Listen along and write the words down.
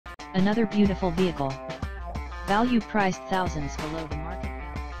Another beautiful vehicle. Value priced thousands below the market value.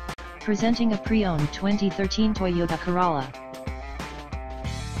 Presenting a pre-owned 2013 Toyota Corolla.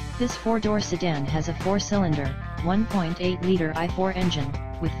 This four-door sedan has a four-cylinder, 1.8-liter i4 engine,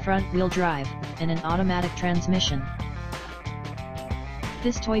 with front-wheel drive, and an automatic transmission.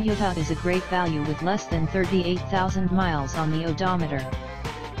 This Toyota is a great value with less than 38,000 miles on the odometer.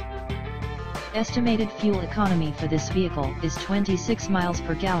 Estimated fuel economy for this vehicle is 26 miles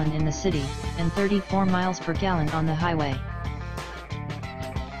per gallon in the city, and 34 miles per gallon on the highway.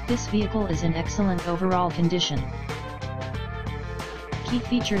 This vehicle is in excellent overall condition. Key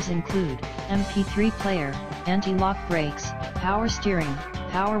features include MP3 player, anti-lock brakes, power steering,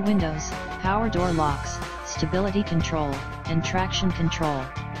 power windows, power door locks, stability control, and traction control.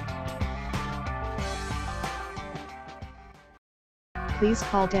 Please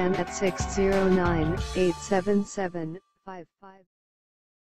call Dan at 609-877-55